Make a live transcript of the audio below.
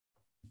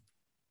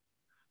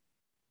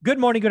Good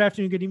morning, good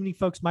afternoon, good evening,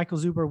 folks. Michael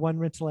Zuber, one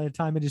rental at a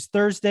time. It is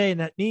Thursday, and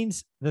that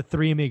means the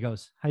three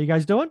amigos. How you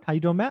guys doing? How you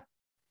doing, Matt?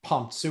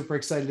 Pumped. Super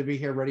excited to be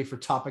here. Ready for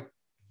topic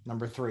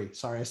number 3.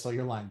 Sorry, I stole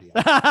your line, Dion.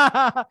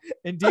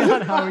 And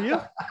Dion, how are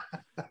you?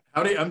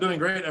 Howdy, I'm doing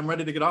great. I'm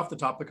ready to get off the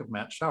topic of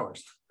Matt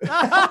showers.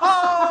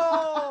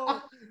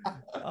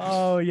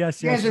 Oh,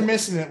 yes. You guys are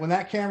missing it when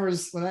that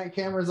camera's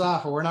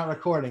off or we're not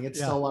recording. It's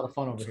still a lot of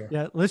fun over here.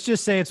 Yeah, let's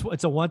just say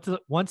it's a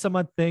once a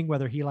month thing,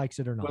 whether he likes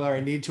it or not. Whether I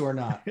need to or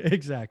not.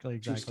 Exactly.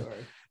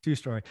 True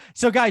story.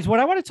 So, guys, what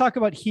I want to talk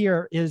about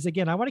here is,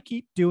 again, I want to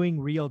keep doing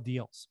real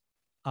deals.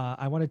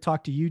 I want to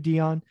talk to you,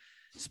 Dion,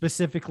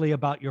 specifically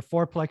about your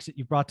fourplex that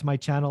you brought to my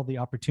channel, the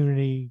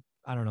opportunity,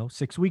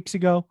 6 weeks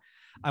ago.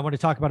 I want to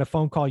talk about a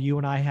phone call you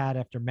and I had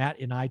after Matt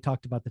and I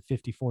talked about the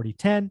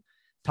 50-40-10,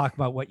 talk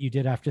about what you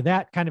did after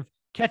that, kind of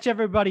catch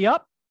everybody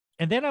up.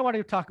 And then I want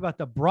to talk about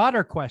the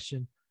broader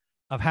question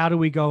of how do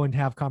we go and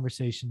have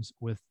conversations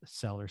with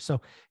sellers.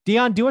 So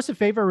Dion, do us a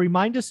favor,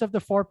 remind us of the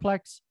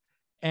fourplex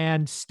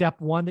and step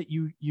one that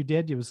you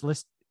did. It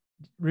was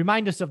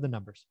remind us of the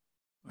numbers.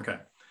 Okay.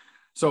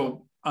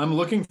 So I'm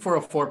looking for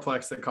a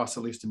fourplex that costs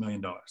at least $1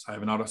 million. I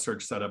have an auto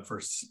search set up for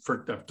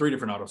 3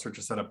 different auto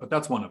searches set up, but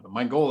that's one of them.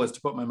 My goal is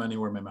to put my money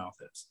where my mouth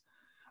is.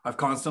 I've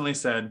constantly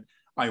said,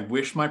 I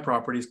wish my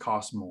properties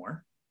cost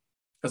more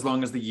as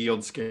long as the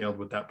yield scaled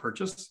with that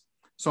purchase.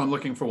 So I'm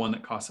looking for one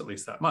that costs at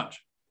least that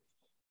much.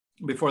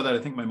 Before that, I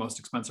think my most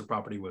expensive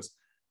property was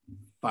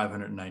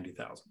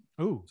 $590,000.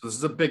 Ooh. So this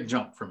is a big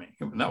jump for me.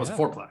 And that was a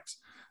fourplex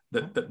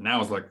that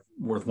now is like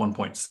worth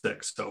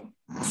 1.6. So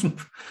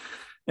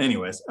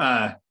anyways,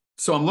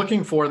 so I'm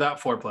looking for that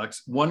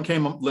fourplex. One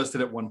came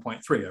listed at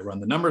 1.3. I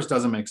run the numbers,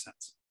 doesn't make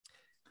sense.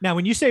 Now,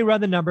 when you say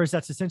run the numbers,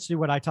 that's essentially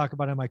what I talk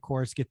about in my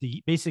course.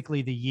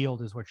 Basically the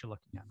yield is what you're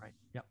looking at, right?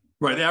 Yep.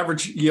 Right. The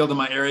average yield in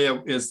my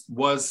area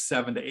was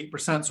 7 to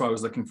 8%. So I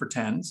was looking for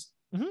 10s.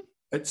 Mm-hmm.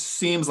 It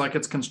seems like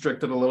it's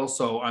constricted a little.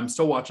 So I'm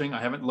still watching.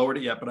 I haven't lowered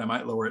it yet, but I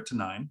might lower it to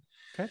 9.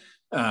 Okay.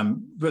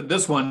 But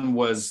this one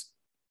was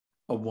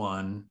a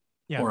 1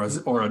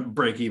 or a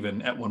break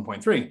even at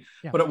 1.3.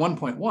 Yeah. But at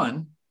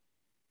 1.1,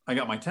 I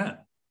got my 10.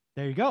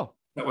 There you go.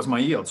 That was my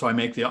yield. So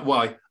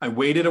I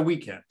waited a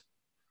weekend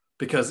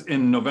because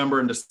in November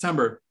and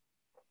December,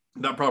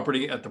 that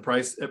property at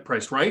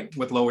priced right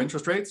with low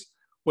interest rates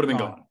would have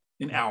been gone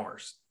in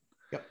hours.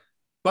 Yep.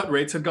 But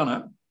rates had gone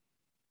up.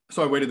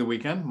 So I waited the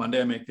weekend. Monday,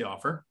 I make the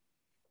offer.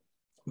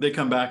 They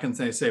come back and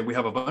say, we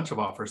have a bunch of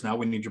offers now.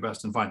 We need your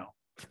best and final.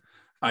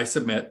 I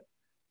submit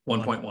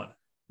 1.1.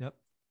 Yep.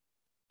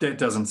 It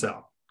doesn't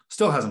sell.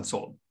 Still hasn't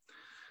sold.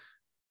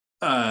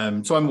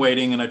 So I'm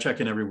waiting and I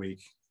check in every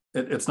week.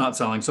 It's not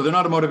selling. So they're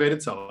not a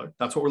motivated seller.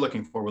 That's what we're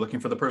looking for. We're looking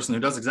for the person who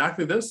does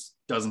exactly this,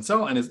 doesn't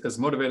sell, and is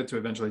motivated to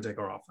eventually take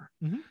our offer.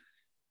 Mm-hmm.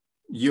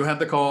 You had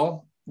the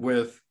call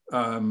with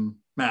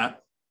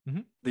Matt,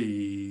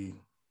 the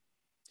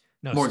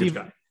mortgage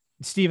guy.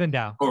 Stephen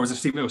Dow. Or was it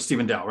Stephen? It was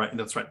Stephen Dow, right?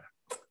 That's right.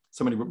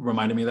 Somebody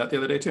reminded me of that the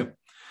other day too.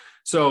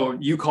 So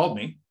you called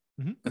me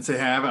and said,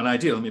 hey, I have an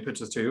idea. Let me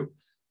pitch this to you.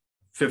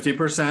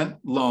 50%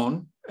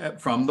 loan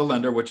from the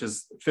lender, which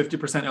is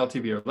 50%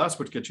 LTV or less,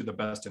 which gets you the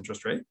best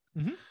interest rate.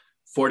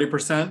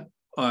 40%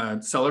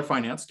 seller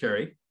finance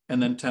carry,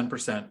 and then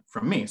 10%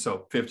 from me.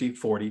 So 50,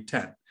 40,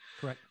 10.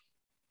 Correct.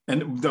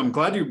 And I'm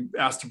glad you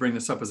asked to bring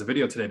this up as a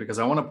video today, because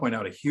I want to point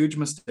out a huge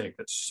mistake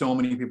that so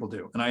many people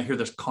do. And I hear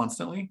this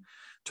constantly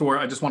to where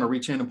I just want to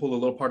reach in and pull a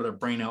little part of their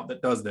brain out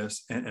that does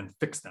this and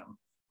fix them.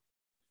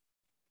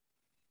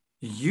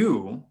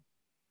 You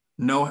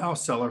know how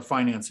seller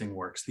financing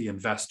works, the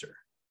investor.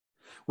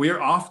 We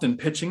are often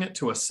pitching it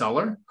to a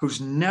seller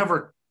who's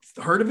never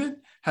heard of it,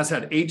 has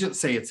had agents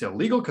say it's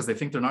illegal because they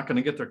think they're not going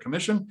to get their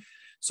commission.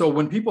 So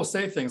when people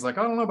say things like,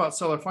 I don't know about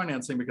seller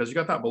financing because you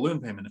got that balloon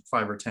payment at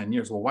 5 or 10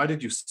 years. Well, why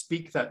did you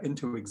speak that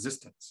into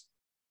existence?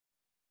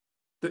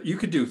 That you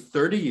could do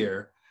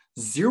 30-year,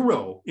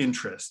 0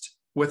 interest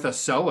with a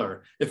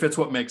seller if it's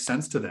what makes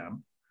sense to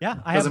them. Yeah.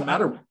 Doesn't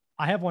matter.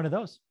 I have one of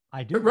those.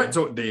 I do. Right.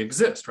 So they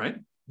exist, right?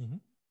 Mm-hmm.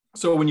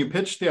 So when you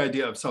pitch the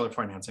idea of seller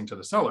financing to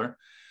the seller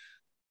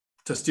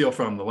to steal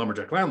from the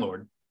lumberjack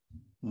landlord,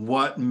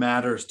 what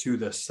matters to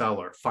the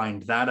seller?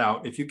 Find that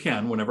out if you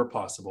can, whenever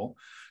possible,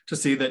 to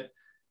see that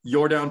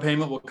your down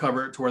payment will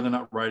cover it to where they're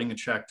not writing a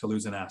check to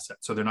lose an asset.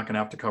 So they're not going to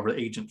have to cover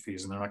agent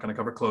fees, and they're not going to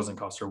cover closing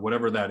costs or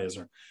whatever that is,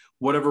 or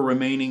whatever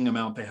remaining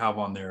amount they have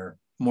on their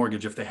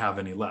mortgage if they have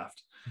any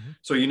left. Mm-hmm.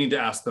 So you need to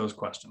ask those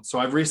questions. So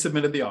I've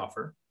resubmitted the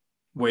offer,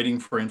 waiting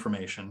for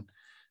information.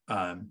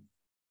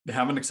 They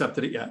haven't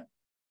accepted it yet.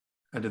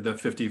 I did the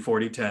 50,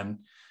 40, 10.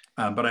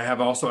 But I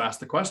have also asked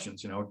the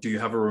questions, do you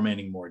have a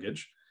remaining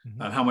mortgage?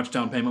 Mm-hmm. How much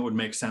down payment would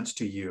make sense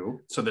to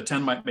you? So the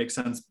 10 might make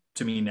sense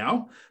to me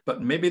now,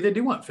 but maybe they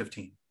do want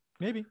 15.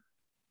 Maybe.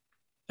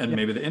 And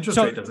maybe the interest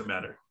rate doesn't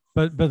matter.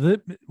 But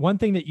the one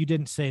thing that you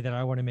didn't say that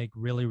I want to make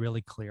really,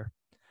 really clear,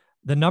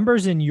 the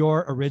numbers in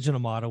your original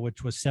model,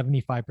 which was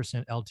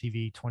 75%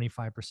 LTV,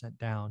 25%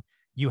 down,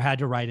 you had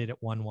to write it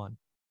at 1.1.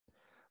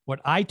 What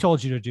I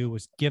told you to do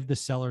was give the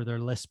seller their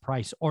list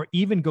price or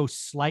even go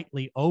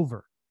slightly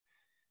over.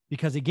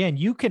 Because again,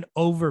 you can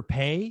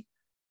overpay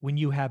when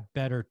you have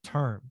better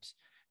terms.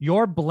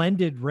 Your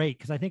blended rate,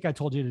 because I think I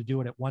told you to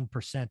do it at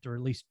 1% or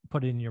at least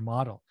put it in your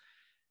model.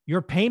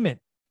 Your payment,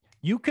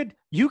 you could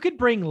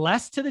bring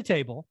less to the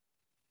table,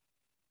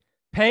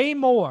 pay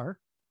more,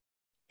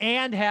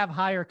 and have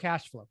higher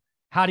cash flow.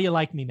 How do you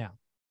like me now?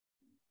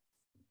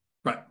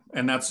 Right.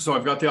 And that's, so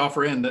I've got the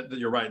offer in that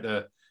you're right.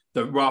 The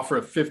offer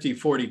of 50,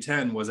 40,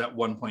 10 was at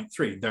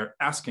 1.3, their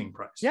asking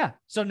price. Yeah.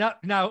 So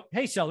now,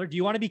 hey, seller, do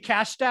you want to be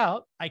cashed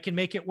out? I can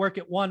make it work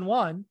at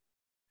 1.1.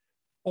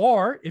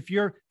 Or if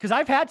you're, because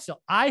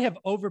I have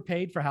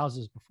overpaid for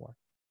houses before.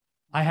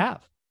 I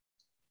have.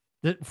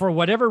 For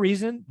whatever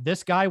reason,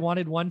 this guy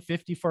wanted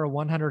 150 for a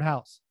 100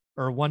 house,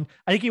 or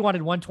I think he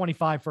wanted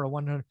 125 for a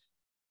 100,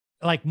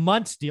 like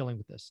months dealing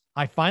with this.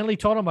 I finally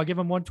told him I'll give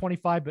him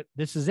 125, but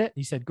this is it.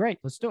 He said, great,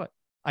 let's do it.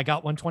 I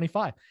got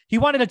 125. He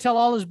wanted to tell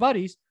all his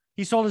buddies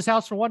he sold his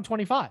house for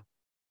 125.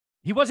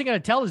 He wasn't going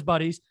to tell his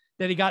buddies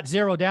that he got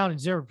 0 down and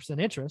 0%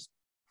 interest.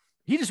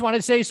 He just wanted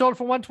to say he sold it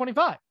for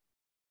 125.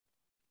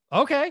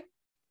 Okay,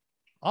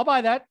 I'll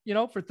buy that,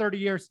 for 30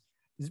 years,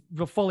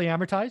 fully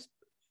amortized.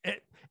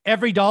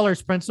 Every dollar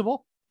is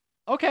principal.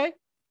 Okay,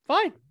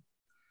 fine.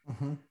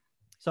 Mm-hmm.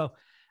 So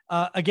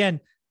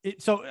again,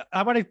 so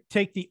I want to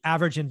take the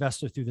average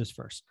investor through this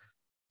first.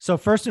 So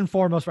first and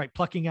foremost, right,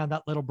 plucking out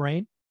that little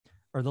brain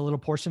or the little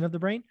portion of the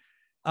brain.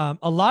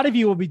 A lot of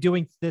you will be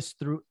doing this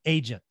through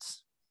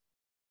agents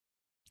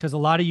because a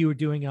lot of you are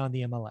doing it on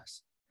the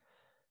MLS.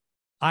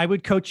 I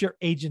would coach your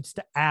agents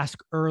to ask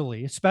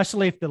early,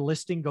 especially if the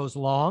listing goes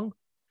long.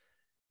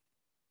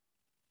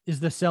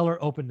 Is the seller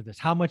open to this?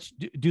 How much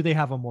do they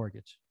have a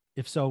mortgage?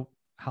 If so,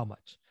 how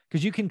much?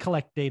 Because you can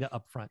collect data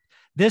up front.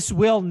 This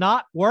will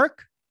not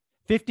work.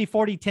 50,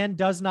 40, 10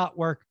 does not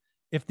work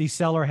if the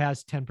seller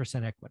has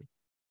 10% equity.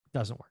 It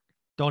doesn't work.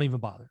 Don't even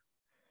bother.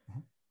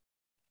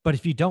 But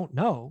if you don't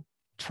know,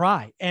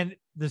 try. And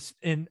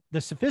in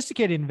the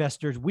sophisticated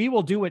investors, we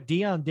will do what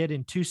Dion did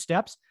in 2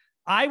 steps.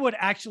 I would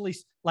actually,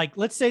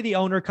 let's say the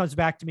owner comes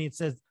back to me and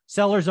says,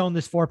 sellers own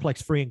this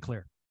fourplex free and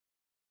clear.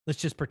 Let's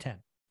just pretend.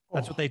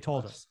 That's what they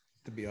told us.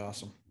 That'd be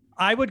awesome.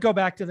 I would go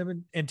back to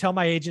them and tell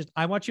my agent,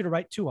 I want you to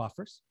write 2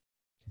 offers.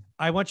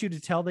 I want you to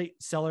tell the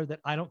seller that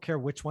I don't care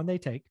which one they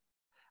take.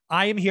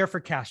 I am here for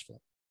cash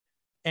flow.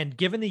 And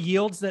given the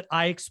yields that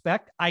I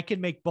expect, I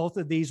can make both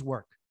of these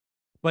work.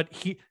 But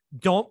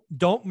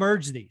don't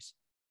merge these.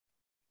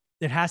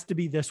 It has to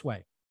be this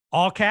way.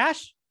 All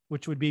cash,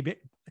 which would be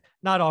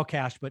not all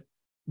cash, but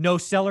no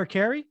seller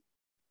carry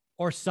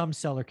or some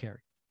seller carry.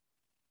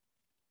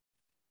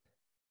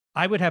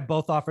 I would have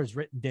both offers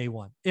written day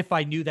one if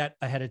I knew that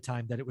ahead of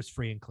time that it was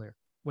free and clear.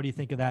 What do you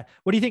think of that?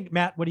 What do you think,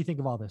 Matt? What do you think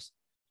of all this?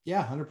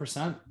 Yeah,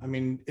 100%. I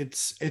mean,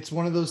 it's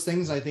one of those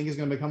things I think is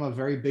going to become a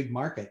very big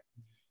market.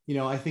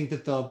 I think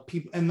that the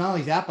people, and not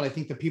only that, but I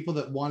think the people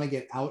that want to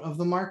get out of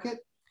the market,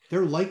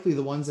 they're likely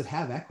the ones that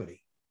have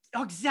equity.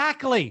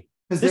 Exactly.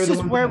 This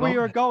is where we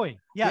are going.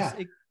 Yes.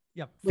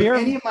 Yeah.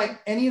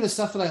 Any of the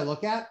stuff that I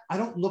look at, I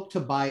don't look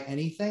to buy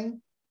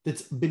anything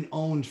that's been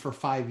owned for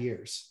 5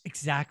 years.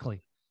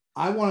 Exactly.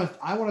 I want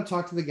to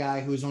talk to the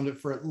guy who's owned it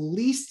for at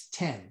least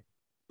 10,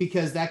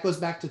 because that goes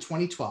back to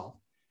 2012.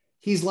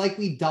 He's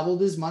likely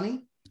doubled his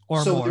money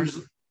or so more.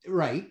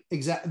 Right.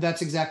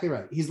 That's exactly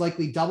right. He's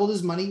likely doubled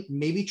his money,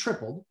 maybe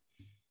tripled.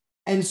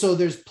 And so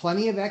there's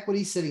plenty of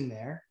equity sitting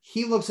there.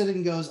 He looks at it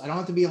and goes, I don't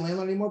have to be a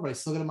landlord anymore, but I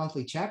still get a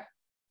monthly check.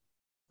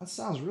 That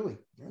sounds really,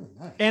 really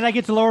nice. And I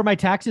get to lower my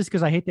taxes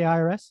because I hate the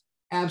IRS.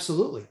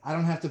 Absolutely. I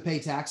don't have to pay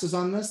taxes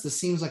on this. This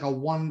seems like a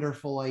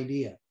wonderful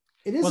idea.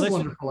 It is a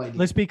wonderful idea.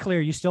 Let's be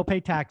clear. You still pay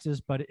taxes,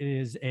 but it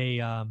is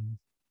a,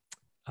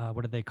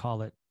 what do they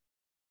call it?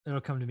 It'll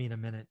come to me in a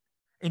minute.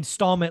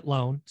 Installment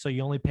loan. So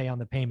you only pay on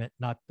the payment,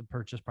 not the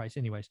purchase price.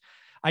 Anyways,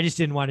 I just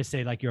didn't want to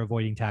say like you're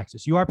avoiding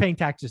taxes. You are paying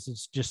taxes.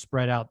 It's just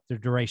spread out the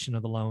duration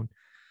of the loan.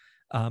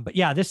 But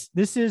yeah, this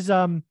is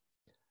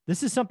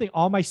something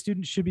all my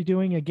students should be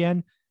doing.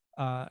 Again,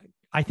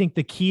 I think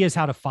the key is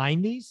how to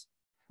find these.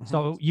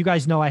 So you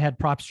guys know I had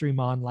PropStream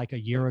on like a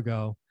year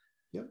ago.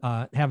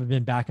 Yep. Haven't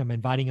been back. I'm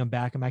inviting them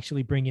back. I'm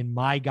actually bringing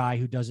my guy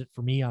who does it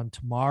for me on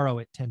tomorrow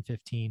at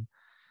 10:15,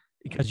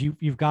 because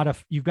you've got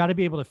to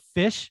be able to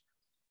fish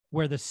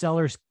where the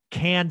sellers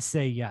can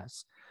say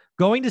yes.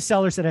 Going to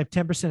sellers that have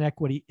 10%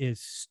 equity is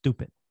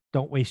stupid.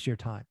 Don't waste your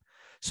time.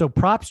 So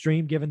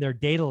PropStream, given their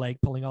data lake,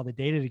 pulling all the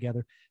data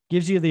together,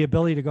 gives you the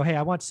ability to go, hey,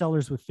 I want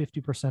sellers with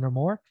 50% or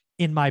more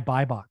in my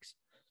buy box.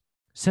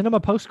 Send them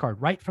a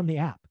postcard right from the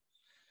app.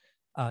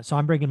 So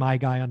I'm bringing my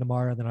guy on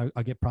tomorrow, then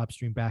I'll get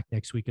PropStream back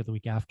next week or the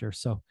week after.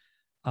 So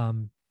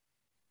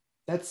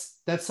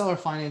that's that seller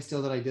finance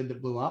deal that I did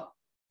that blew up.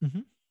 Mm-hmm.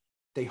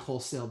 They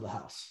wholesaled the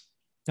house.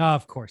 Oh,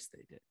 of course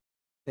they did.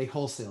 They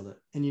wholesaled it.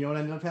 And you know what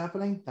ended up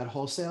happening? That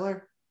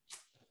wholesaler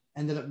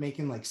ended up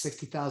making like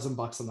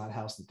 $60,000 on that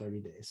house in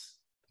 30 days.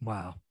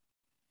 Wow.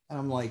 And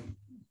I'm like,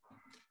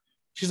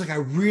 she's like, I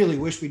really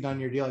wish we'd done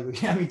your deal. I go,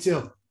 yeah, me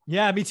too.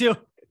 Yeah, me too.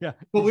 Yeah.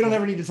 But we don't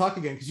ever need to talk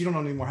again because you don't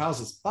own any more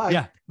houses. Bye.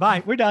 Yeah.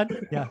 Bye. We're done.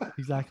 Yeah,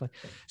 exactly.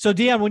 So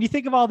Dion, when you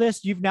think of all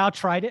this, you've now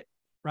tried it,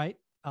 right?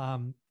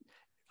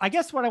 I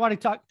guess what I want to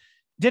talk,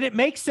 Did it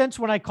make sense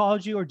when I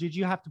called you, or did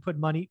you have to put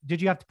money?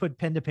 Did you have to put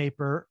pen to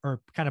paper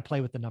or kind of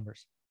play with the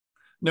numbers?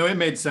 No, it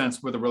made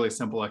sense with a really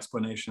simple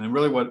explanation. And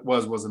really what it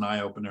was an eye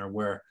opener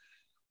where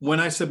when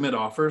I submit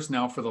offers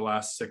now for the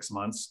last 6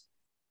 months,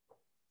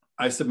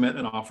 I submit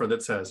an offer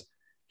that says,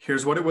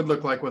 here's what it would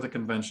look like with a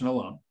conventional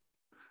loan.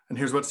 And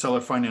here's what seller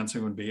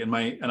financing would be. And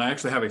I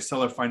actually have a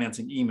seller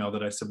financing email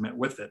that I submit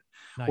with it,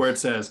 nice. Where it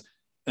says,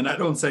 and I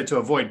don't say to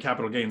avoid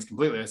capital gains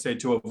completely. I say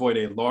to avoid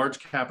a large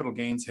capital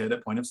gains hit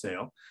at point of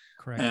sale.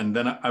 Correct. And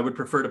then I would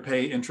prefer to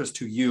pay interest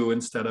to you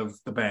instead of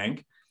the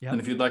bank. Yep.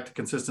 And if you'd like to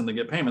consistently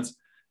get payments,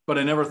 but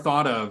I never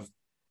thought of,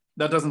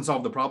 that doesn't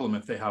solve the problem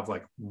if they have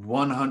like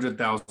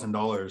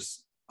 $100,000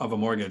 of a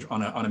mortgage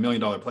on a $1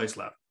 million place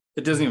left.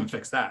 It doesn't even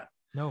fix that.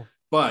 No.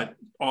 But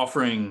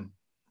offering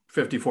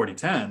 50, 40,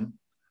 10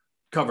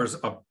 covers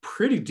a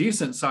pretty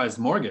decent sized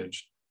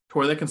mortgage to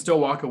where they can still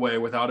walk away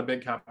without a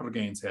big capital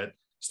gains hit,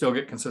 still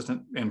get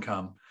consistent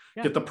income,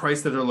 get the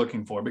price that they're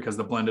looking for because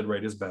the blended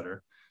rate is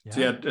better. Yeah. So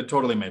yeah, it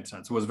totally made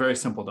sense. It was very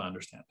simple to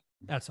understand.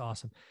 That's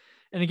awesome.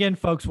 And again,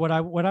 folks, what I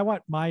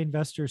want my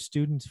investors,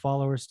 students,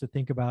 followers to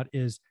think about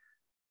is,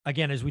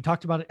 again, as we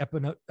talked about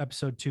in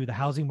episode 2, the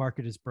housing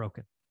market is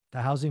broken.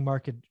 The housing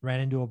market ran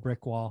into a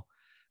brick wall.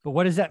 But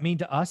what does that mean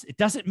to us? It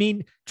doesn't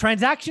mean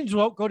transactions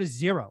won't go to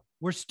zero.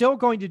 We're still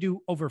going to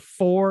do over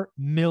 4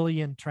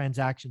 million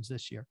transactions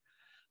this year.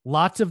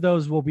 Lots of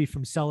those will be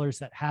from sellers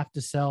that have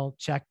to sell,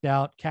 checked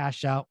out,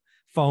 cash out,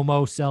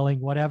 FOMO selling,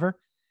 whatever.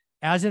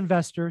 As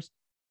investors,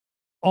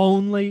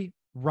 only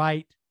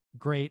write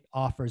great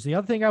offers. The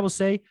other thing I will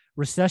say,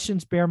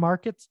 recessions, bear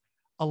markets,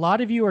 a lot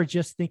of you are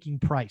just thinking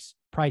price,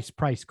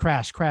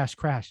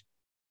 crash.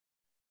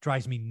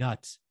 Drives me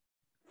nuts.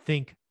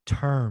 Think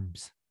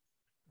terms.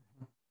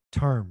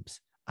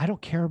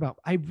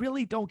 I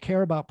really don't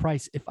care about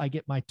price if I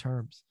get my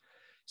terms.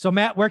 So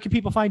Matt, where can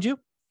people find you?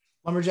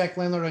 Lumberjack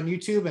Landlord on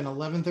YouTube and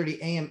 11:30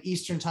 a.m.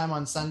 Eastern time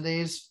on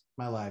Sundays,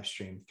 my live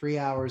stream, 3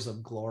 hours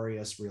of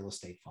glorious real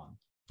estate fun.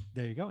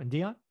 There you go. And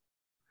Dion?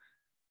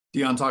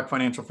 Dion Talk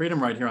Financial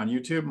Freedom right here on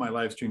YouTube. My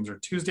live streams are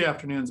Tuesday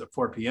afternoons at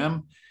 4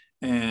 p.m.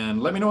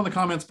 And let me know in the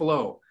comments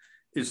below,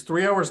 is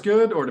 3 hours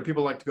good, or do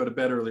people like to go to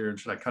bed earlier and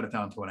should I cut it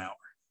down to an hour?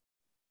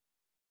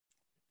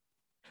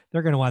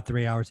 They're going to want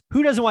 3 hours.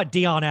 Who doesn't want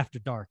Dion after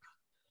dark?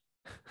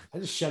 I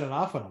just shut it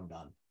off when I'm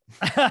done.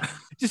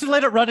 Just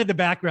let it run in the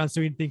background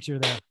so he thinks you're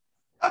there.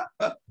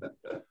 All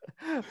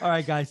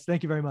right, guys.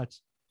 Thank you very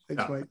much.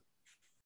 Thanks, Mike.